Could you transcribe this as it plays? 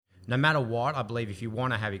no matter what, I believe if you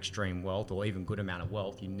want to have extreme wealth or even good amount of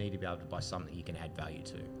wealth, you need to be able to buy something you can add value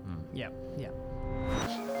to. Yeah, yeah.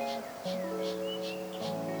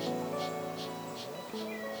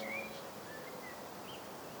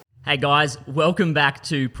 Hey guys, welcome back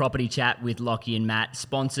to Property Chat with Lockie and Matt,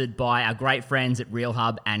 sponsored by our great friends at Real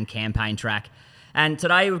Hub and Campaign Track. And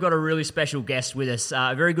today we've got a really special guest with us,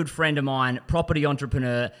 a very good friend of mine, property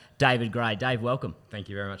entrepreneur David Gray. Dave, welcome. Thank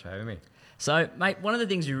you very much for having me. So, mate, one of the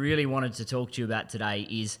things we really wanted to talk to you about today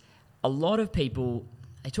is a lot of people,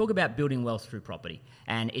 they talk about building wealth through property.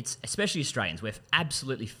 And it's, especially Australians, we're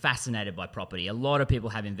absolutely fascinated by property. A lot of people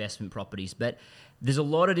have investment properties, but there's a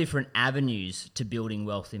lot of different avenues to building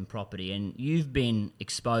wealth in property. And you've been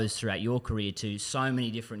exposed throughout your career to so many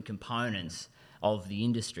different components of the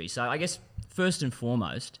industry. So I guess, first and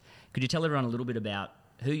foremost, could you tell everyone a little bit about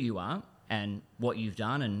who you are and what you've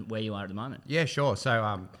done and where you are at the moment? Yeah, sure.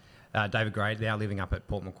 So David Gray, now living up at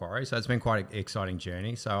Port Macquarie. So it's been quite an exciting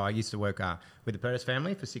journey. So I used to work with the Purtis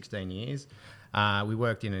family for 16 years. We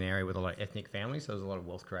worked in an area with a lot of ethnic families, so there's a lot of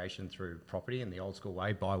wealth creation through property in the old school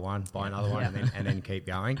way: buy one, buy another one, and then keep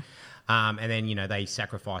going. And then they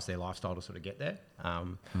sacrifice their lifestyle to sort of get there.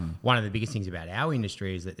 One of the biggest things about our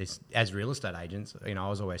industry is that as real estate agents, I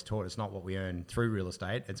was always taught it's not what we earn through real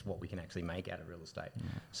estate; it's what we can actually make out of real estate.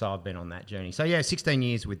 So I've been on that journey. So 16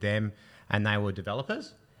 years with them, and they were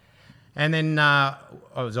developers. And then I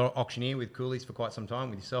was an auctioneer with Coolies for quite some time,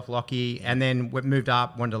 with yourself, Lockie. And then we moved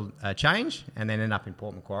up, wanted to change, and then ended up in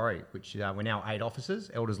Port Macquarie, which we're now 8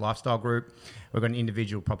 offices, Elders Lifestyle Group. We've got an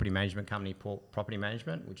individual property management company, Port Property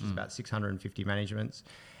Management, which is about 650 managements.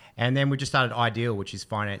 And then we just started Ideal, which is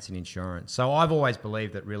finance and insurance. So I've always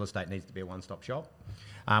believed that real estate needs to be a one-stop shop.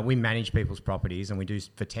 We manage people's properties, and we do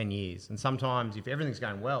for 10 years. And sometimes if everything's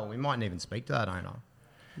going well, we mightn't even speak to that owner.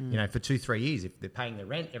 For 2-3 years, if they're paying their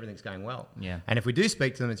rent, everything's going well. Yeah. And if we do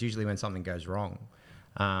speak to them, it's usually when something goes wrong.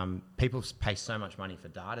 People pay so much money for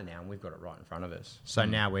data now, and we've got it right in front of us. So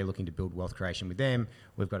now we're looking to build wealth creation with them.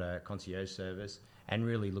 We've got a concierge service, and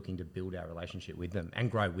really looking to build our relationship with them and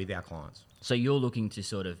grow with our clients. So you're looking to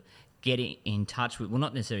sort of get in touch with, well,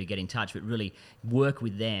 not necessarily get in touch, but really work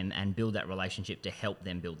with them and build that relationship to help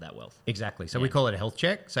them build that wealth. Exactly. So we call it a health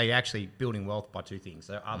check. So you're actually building wealth by 2 things.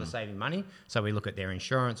 So either saving money, so we look at their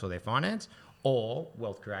insurance or their finance, or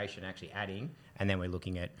wealth creation, actually adding. And then we're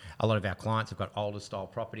looking at a lot of our clients have got older style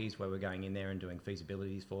properties where we're going in there and doing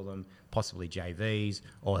feasibilities for them, possibly JVs,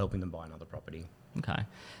 or helping them buy another property. Okay.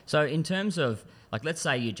 So in terms of, like, let's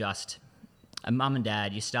say you're just a mum and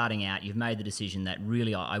dad, you're starting out, you've made the decision that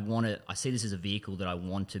really I see this as a vehicle that I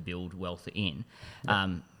want to build wealth in. Yep.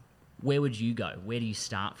 Where would you go? Where do you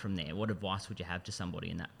start from there? What advice would you have to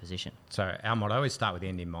somebody in that position? So our motto is start with the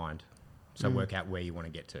end in mind. So work out where you want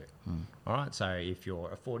to get to. All right. So if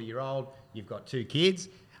you're a 40-year-old, you've got 2 kids,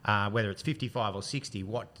 whether it's 55 or 60,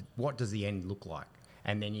 what does the end look like?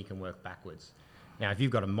 And then you can work backwards. Now, if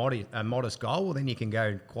you've got a modest goal, well, then you can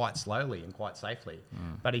go quite slowly and quite safely.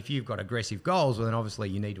 But if you've got aggressive goals, well, then obviously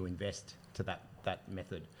you need to invest to that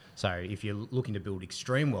method. So if you're looking to build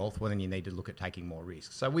extreme wealth, well, then you need to look at taking more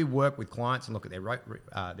risks. So we work with clients and look at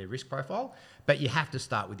their risk profile, but you have to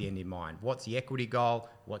start with the end in mind. What's the equity goal?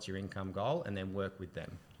 What's your income goal? And then work with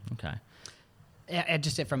them. Okay.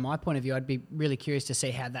 Just from my point of view, I'd be really curious to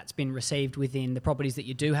see how that's been received within the properties that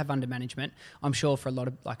you do have under management. I'm sure for a lot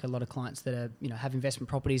of clients that are, have investment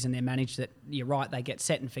properties and they're managed, that you're right, they get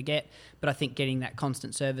set and forget. But I think getting that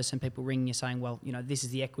constant service and people ringing you saying, well, this is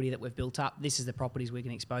the equity that we've built up, this is the properties we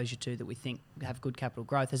can expose you to that we think have good capital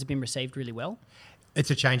growth, has it been received really well? It's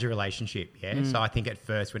a change of relationship, yeah. So I think at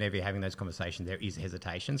first, whenever you're having those conversations, there is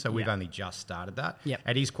hesitation. So we've only just started that. Yep.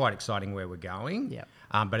 It is quite exciting where we're going, yep.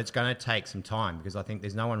 But it's going to take some time because I think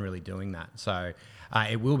there's no one really doing that. So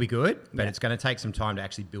it will be good, but it's going to take some time to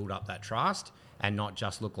actually build up that trust and not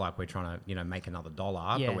just look like we're trying to, make another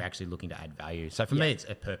dollar, but we're actually looking to add value. So for me, it's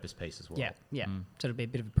a purpose piece as well. Yeah. So it'll be a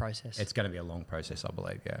bit of a process. It's going to be a long process, I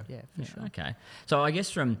believe, yeah. Yeah, for sure. Okay. So I guess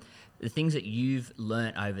from the things that you've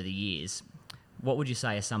learnt over the years, what would you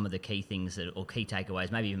say are some of the key things or key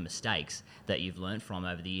takeaways, maybe even mistakes that you've learnt from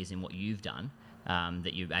over the years in what you've done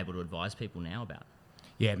that you're able to advise people now about?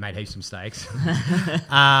 Yeah, made heaps of mistakes.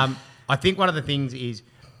 I think one of the things is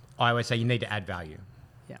I always say you need to add value.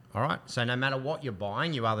 Yeah. All right. So no matter what you're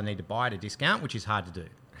buying, you either need to buy at a discount, which is hard to do,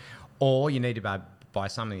 or you need to buy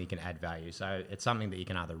something that you can add value. So it's something that you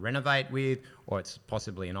can either renovate with, or it's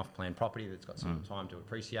possibly an off-plan property that's got some time to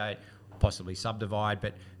appreciate, possibly subdivide.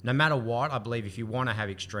 But no matter what, I believe if you want to have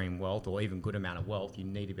extreme wealth or even good amount of wealth, you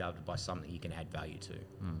need to be able to buy something you can add value to.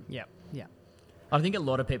 Yeah. I think a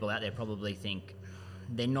lot of people out there probably think,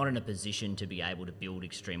 they're not in a position to be able to build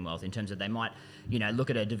extreme wealth, in terms of they might, look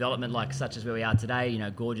at a development like such as where we are today,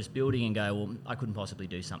 gorgeous building, and go, well, I couldn't possibly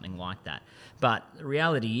do something like that. But the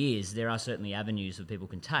reality is there are certainly avenues that people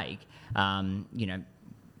can take.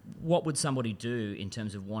 What would somebody do in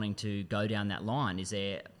terms of wanting to go down that line?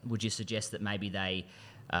 Would you suggest that maybe they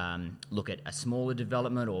look at a smaller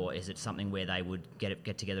development, or is it something where they would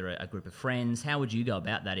get together a group of friends? How would you go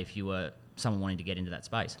about that if you were someone wanting to get into that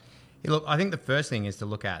space? Yeah, look, I think the first thing is to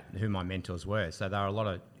look at who my mentors were. So there are a lot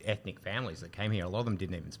of ethnic families that came here. A lot of them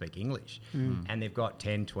didn't even speak English. And they've got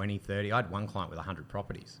 10, 20, 30. I had one client with 100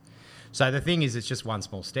 properties. So the thing is, it's just one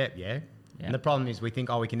small step, yeah? And the problem is we think,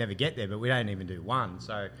 we can never get there, but we don't even do one.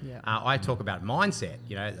 So I talk about mindset.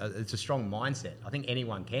 It's a strong mindset. I think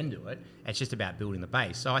anyone can do it. It's just about building the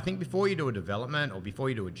base. So I think before you do a development or before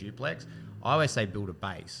you do a duplex, I always say build a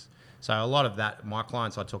base. So a lot of that, my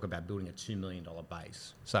clients, I talk about building a $2 million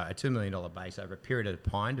base. So a $2 million base over a period of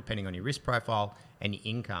time, depending on your risk profile and your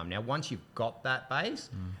income. Now, once you've got that base,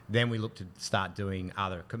 then we look to start doing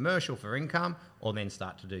either commercial for income or then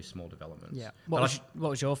start to do small developments. Yeah. What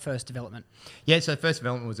was your first development? Yeah, so the first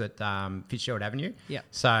development was at Fitzgerald Avenue. Yeah.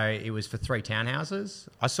 So it was for 3 townhouses.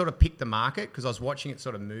 I sort of picked the market because I was watching it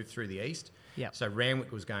sort of move through the east. Yeah. So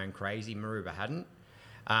Randwick was going crazy, Maroubra hadn't.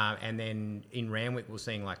 And then in Randwick, we're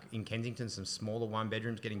seeing, like in Kensington, some smaller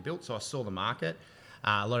one-bedrooms getting built. So I saw the market.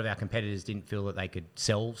 A lot of our competitors didn't feel that they could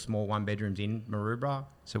sell small one-bedrooms in Maroubra.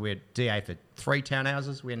 So we had DA for 3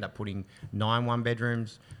 townhouses. We ended up putting 9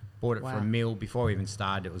 one-bedrooms, bought it for $1 million. Before we even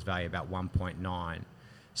started, it was valued about 1.9.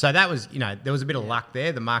 So that was, there was a bit of luck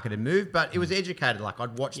there. The market had moved, but it was educated. Like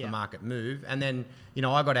I'd watch the market move. And then,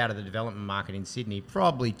 I got out of the development market in Sydney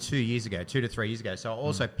probably 2 to 3 years ago. So I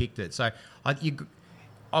also picked it. So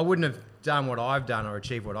I wouldn't have done what I've done or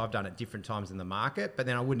achieved what I've done at different times in the market, but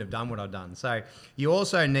then I wouldn't have done what I've done. So you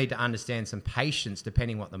also need to understand some patience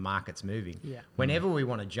depending what the market's moving. Yeah. Whenever we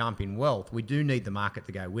want to jump in wealth, we do need the market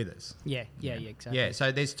to go with us. Yeah, exactly. Yeah,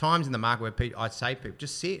 so there's times in the market where I say to people,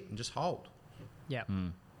 just sit and just hold. Yeah.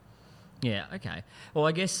 Yeah, okay. Well,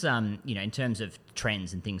 I guess, in terms of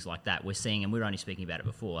trends and things like that, we're seeing, and we were only speaking about it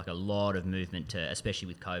before, like a lot of movement to, especially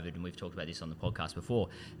with COVID, and we've talked about this on the podcast before,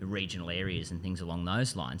 the regional areas and things along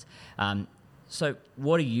those lines. So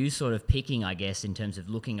what are you sort of picking, I guess, in terms of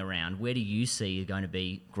looking around? Where do you see are going to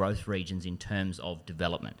be growth regions in terms of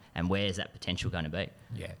development, and where is that potential going to be?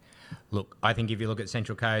 Yeah. Look, I think if you look at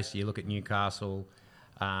Central Coast, you look at Newcastle,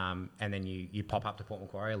 and then you pop up to Port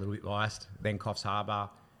Macquarie, a little bit biased, then Coffs Harbour,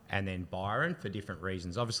 and then Byron for different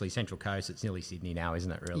reasons. Obviously, Central Coast, it's nearly Sydney now,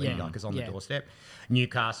 isn't it, really? Yeah. Like, it's on the doorstep.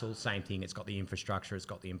 Newcastle, same thing. It's got the infrastructure. It's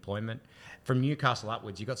got the employment. From Newcastle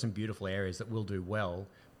upwards, you've got some beautiful areas that will do well,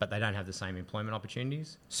 but they don't have the same employment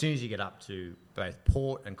opportunities. As soon as you get up to both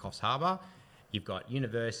Port and Coffs Harbour, you've got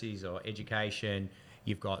universities or education,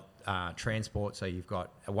 you've got transport, so you've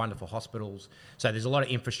got wonderful hospitals. So there's a lot of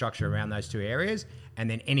infrastructure around those 2 areas. And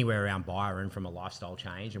then anywhere around Byron from a lifestyle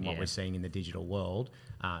change and what we're seeing in the digital world,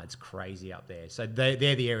 it's crazy up there. So they're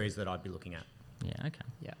the areas that I'd be looking at. Yeah, okay.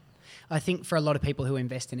 Yeah. I think for a lot of people who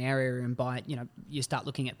invest in our area and buy, you start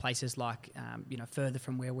looking at places like, further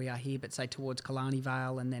from where we are here, but say towards Killarney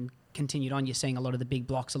Vale and then continued on, you're seeing a lot of the big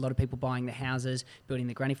blocks, a lot of people buying the houses, building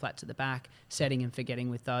the granny flats at the back, setting and forgetting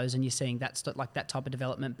with those, and you're seeing that type of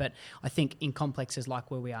development. But I think in complexes like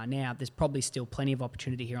where we are now, there's probably still plenty of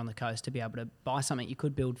opportunity here on the coast to be able to buy something you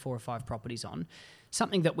could build 4 or 5 properties on.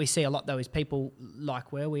 Something that we see a lot, though, is people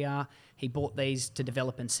like where we are, he bought these to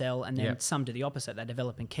develop and sell, and then some do the opposite, they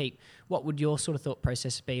develop and keep. What would your sort of thought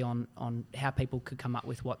process be on how people could come up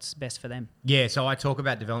with what's best for them? Yeah, so I talk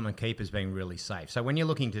about development keep as being really safe. So when you're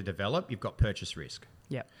looking to develop, you've got purchase risk.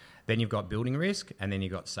 Yep. Then you've got building risk, and then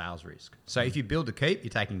you've got sales risk. So if you build to keep, you're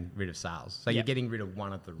taking rid of sales. So you're getting rid of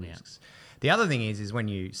one of the risks. The other thing is when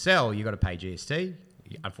you sell, you've got to pay GST.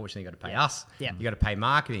 Unfortunately, you've got to pay us. Yeah. You've got to pay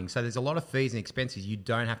marketing. So there's a lot of fees and expenses you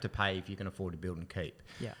don't have to pay if you can afford to build and keep.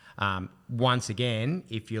 Yeah. Once again,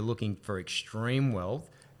 if you're looking for extreme wealth,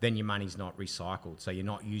 then your money's not recycled. So you're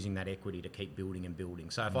not using that equity to keep building and building.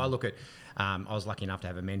 So if I look at, I was lucky enough to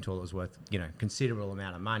have a mentor that was worth, considerable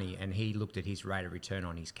amount of money, and he looked at his rate of return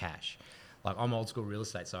on his cash. Like, I'm old school real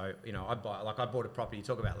estate. So, I bought a property, you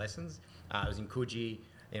talk about lessons. It was in Coogee.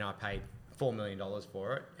 I paid $4 million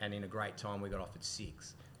for it, and in a great time we got offered 6.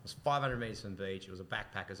 It was 500 metres from the beach. It was a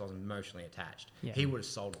backpacker, so I was emotionally attached. Yeah. He would have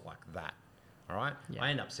sold it like that. All right. Yeah. I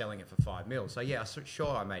ended up selling it for $5 million. So sure,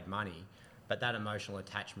 I made money, but that emotional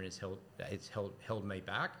attachment is held me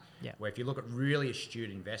back. Yeah. Where if you look at really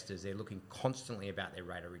astute investors, they're looking constantly about their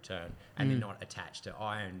rate of return, and they're not attached to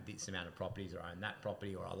I own this amount of properties, or I own that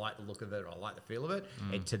property, or I like the look of it, or I like the feel of it.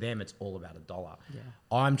 To them, it's all about $1. Yeah.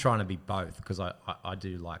 I'm trying to be both because I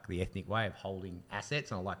do like the ethnic way of holding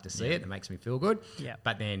assets, and I like to see it. It makes me feel good. Yeah.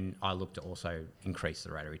 But then I look to also increase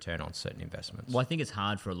the rate of return on certain investments. Well, I think it's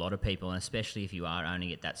hard for a lot of people, and especially if you are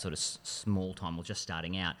owning at that sort of small time or just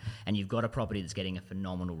starting out, and you've got a property that's getting a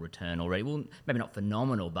phenomenal return already. Well, maybe not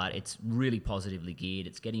phenomenal, but it's really positively geared.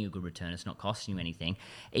 It's getting you a good return. It's not costing you anything.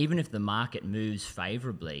 Even if the market moves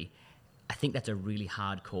favourably, I think that's a really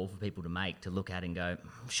hard call for people to make, to look at and go,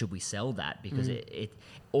 should we sell that? Because it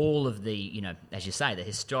all of the, as you say, the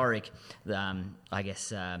historic, rhetoric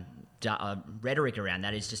around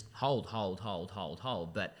that is just hold.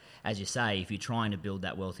 But as you say, if you're trying to build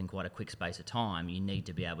that wealth in quite a quick space of time, you need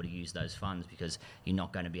to be able to use those funds, because you're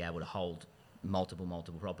not going to be able to hold multiple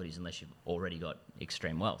properties unless you've already got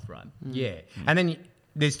extreme wealth, right? Yeah. And then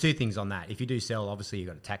there's two things on that. If you do sell, obviously you've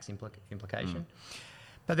got a tax implication.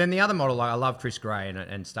 But then the other model, like I love Chris Gray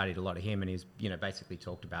and studied a lot of him, and he's basically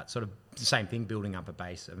talked about sort of the same thing, building up a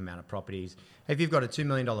base of amount of properties. If you've got a $2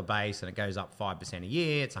 million base and it goes up 5% a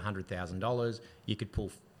year, it's $100,000. You could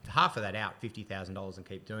pull half of that out, $50,000, and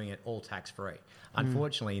keep doing it all tax-free.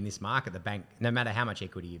 Unfortunately, in this market, the bank, no matter how much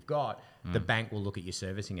equity you've got, the bank will look at your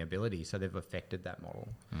servicing ability, so they've affected that model.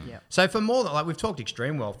 Yeah. So for more than, like we've talked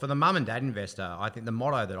extreme wealth, for the mum and dad investor, I think the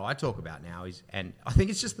motto that I talk about now is, and I think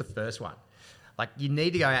it's just the first one, like you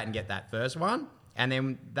need to go out and get that first one, and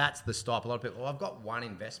then that's the stop. A lot of people, I've got one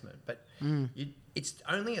investment, but it's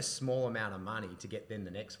only a small amount of money to get then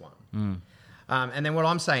the next one. And then what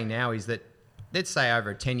I'm saying now is that, let's say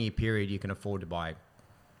over a 10-year period, you can afford to buy,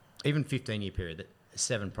 even 15-year period,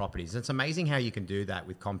 7 properties. It's amazing how you can do that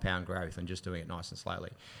with compound growth and just doing it nice and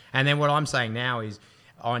slowly. And then what I'm saying now is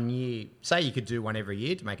say you could do one every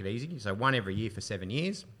year to make it easy. So one every year for 7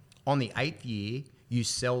 years. On the 8th year, you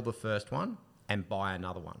sell the first one and buy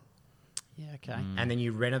another one. Yeah, okay. And then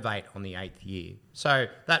you renovate on the 8th year. So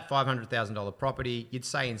that $500,000 property, you'd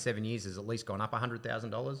say in 7 years has at least gone up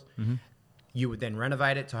 $100,000. You would then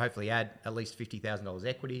renovate it to hopefully add at least $50,000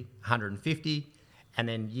 equity, $150,000, and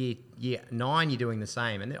then year 9 you're doing the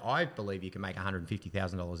same. And then I believe you can make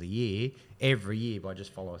 $150,000 a year every year by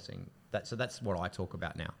just following that. So that's what I talk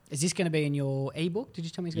about now. Is this going to be in your ebook? Did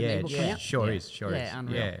you tell me it's going to be an ebook coming out? Sure is. Yeah,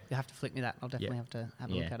 unreal. You have to flick me that. I'll definitely have to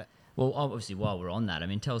have a look at it. Well, obviously, while we're on that, I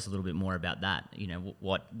mean, tell us a little bit more about that.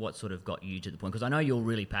 What sort of got you to the point? Because I know you're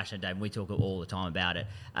really passionate, Dave. We talk all the time about it.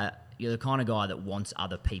 You're the kind of guy that wants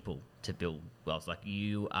other people to build wealth. Like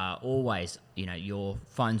you are always, your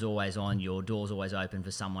phone's always on, your door's always open for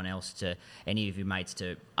someone else, to any of your mates,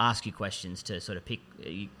 to ask you questions, to sort of pick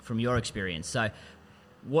from your experience. So,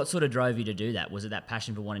 what sort of drove you to do that? Was it that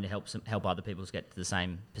passion for wanting to help other people to get to the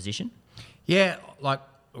same position? Yeah,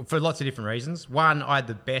 for lots of different reasons. One, I had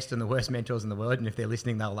the best and the worst mentors in the world, and if they're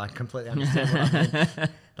listening, they'll completely understand what I mean.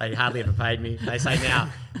 They hardly ever paid me. They say now,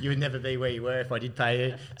 you would never be where you were if I did pay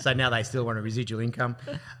you. So now they still want a residual income.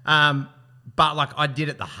 But I did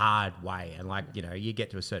it the hard way, and you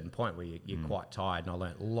get to a certain point where you're quite tired, and I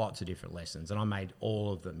learnt lots of different lessons, and I made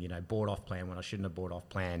all of them. Bought off plan when I shouldn't have bought off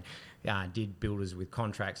plan. Did builders with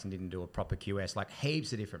contracts and didn't do a proper QS.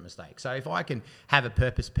 Heaps of different mistakes. So if I can have a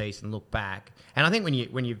purpose piece and look back, and I think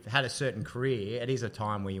when you've had a certain career, it is a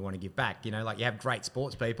time where you want to give back. You have great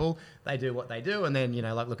sports people, they do what they do, and then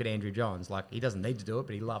look at Andrew Johns. He doesn't need to do it,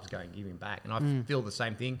 but he loves going and giving back, and I feel the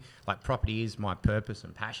same thing. Property is my purpose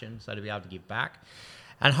and passion, so to be able to give back.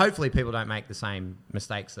 And hopefully people don't make the same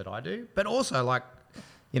mistakes that I do. But also, I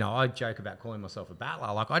joke about calling myself a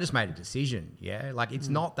battler. I just made a decision, yeah? It's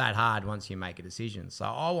not that hard once you make a decision. So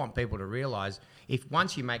I want people to realise if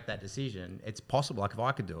once you make that decision, it's possible. If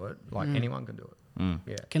I could do it, anyone can do it.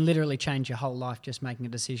 Yeah. Can literally change your whole life just making a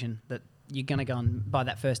decision that you're going to go and buy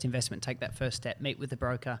that first investment, take that first step, meet with the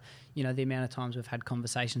broker. The amount of times we've had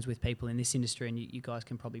conversations with people in this industry, and you guys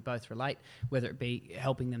can probably both relate, whether it be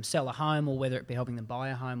helping them sell a home or whether it be helping them buy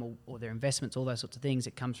a home or their investments, all those sorts of things.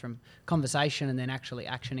 It comes from conversation and then actually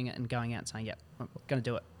actioning it and going out and saying, yep, I'm going to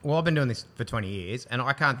do it. Well, I've been doing this for 20 years, and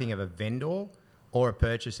I can't think of a vendor or a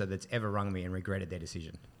purchaser that's ever rung me and regretted their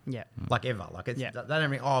decision. Yeah. Ever. They don't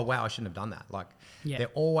mean, oh, wow, I shouldn't have done that. They're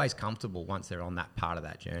always comfortable once they're on that part of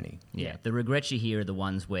that journey. Yeah. The regrets you hear are the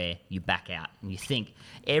ones where you back out and you think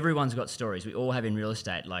everyone's got stories. We all have in real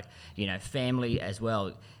estate, family as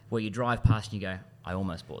well, where you drive past and you go, I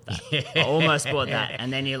almost bought that. I almost bought that.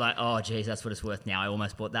 And then you're like, oh, geez, that's what it's worth now. I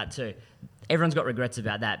almost bought that too. Everyone's got regrets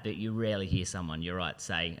about that, but you rarely hear someone, you're right,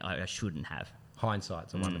 say, I shouldn't have.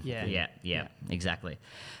 Hindsight's a wonderful thing. Yeah, exactly.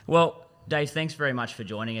 Well, Dave, thanks very much for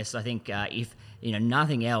joining us. I think if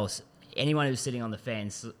nothing else, anyone who's sitting on the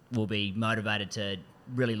fence will be motivated to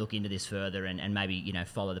really look into this further and maybe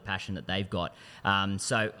follow the passion that they've got.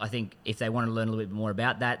 So I think if they want to learn a little bit more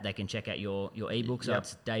about that, they can check out your ebook. So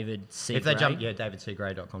it's David C. If Gray. they jump,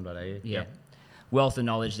 davidcgray.com.au. Yeah. Yep. Wealth of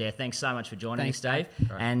knowledge there. Thanks so much for joining us, Dave.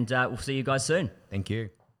 Right. And we'll see you guys soon. Thank you.